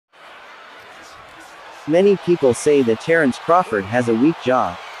Many people say that Terence Crawford has a weak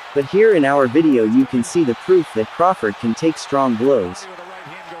jaw. But here in our video you can see the proof that Crawford can take strong blows.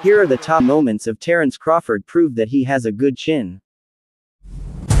 Here are the top moments of Terence Crawford prove that he has a good chin.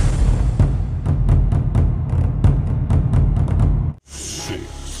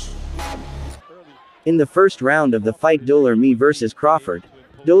 In the first round of the fight Dolorme vs Crawford,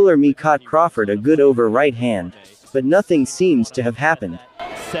 Dolorme caught Crawford a good over right hand, but nothing seems to have happened.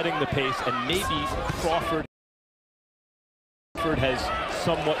 Setting the pace, and maybe Crawford has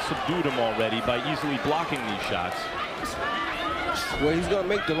somewhat subdued him already by easily blocking these shots. Well, he's going to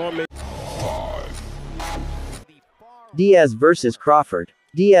make Dolorme. Diaz vs Crawford.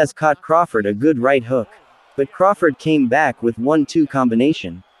 Diaz caught Crawford a good right hook, but Crawford came back with 1-2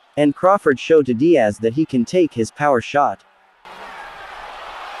 combination, and Crawford showed to Diaz that he can take his power shot.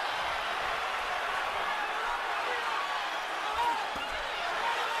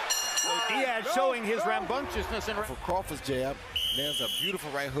 Diaz showing his rambunctiousness and for Crawford's jab. There's a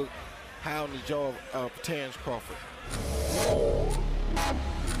beautiful right hook high on the jaw of Terence Crawford.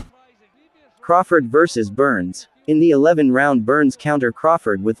 Crawford vs Burns. In the 11th round Burns counter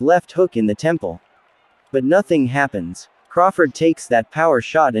Crawford with left hook in the temple. But nothing happens. Crawford takes that power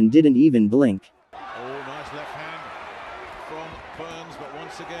shot and didn't even blink. Oh, nice left hand from Burns, but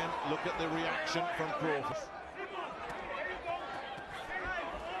once again, look at the reaction from Crawford.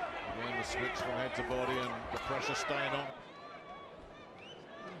 Again, the switch from head to body and the pressure staying on.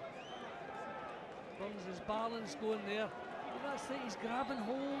 Burns' his balance going there. Well, that's it, he's grabbing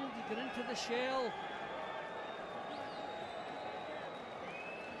hold, he got into the shell.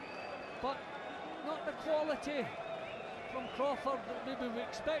 But not the quality from Crawford that maybe we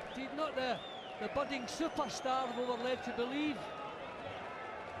expected, not the budding superstar we were led to believe.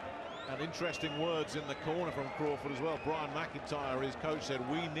 And interesting words in the corner from Crawford as well. Brian McIntyre, his coach, said,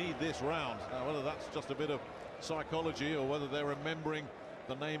 "We need this round." Now, whether that's just a bit of psychology or whether they're remembering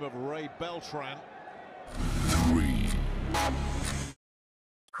the name of Ray Beltran.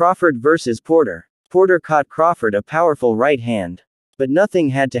 Crawford vs Porter. Porter caught Crawford a powerful right hand. But nothing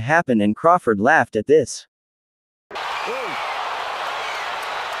had to happen and Crawford laughed at this. But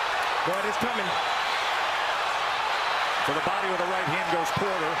it's coming. For the body with the right hand goes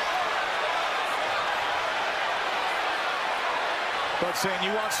Porter. Bud saying,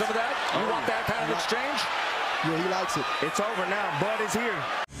 you want some of that? You want that kind of exchange? Yeah, he likes it. It's over now. Bud is here.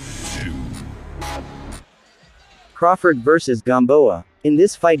 Crawford vs Gamboa. In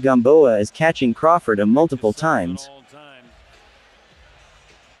this fight Gamboa is catching Crawford a multiple times.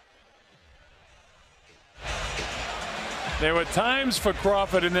 There were times for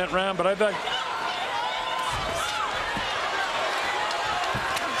Crawford in that round, but I thought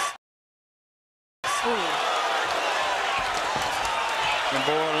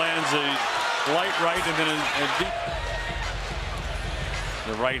Gamboa lands a light right and then a deep.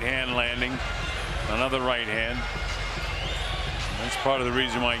 The right hand landing, another right hand. That's part of the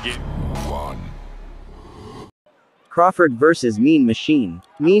reason why I get one. Crawford vs Mean Machine.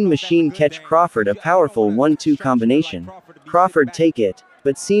 Mean Machine catch Crawford a powerful 1-2 combination. Crawford take it,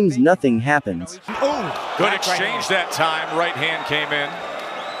 but seems nothing happens. Good exchange that time. Right hand came in.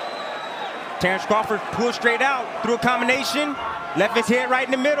 Terence Crawford pulled straight out, threw a combination, left his head right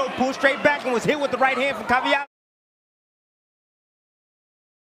in the middle, pulled straight back and was hit with the right hand from Caveat.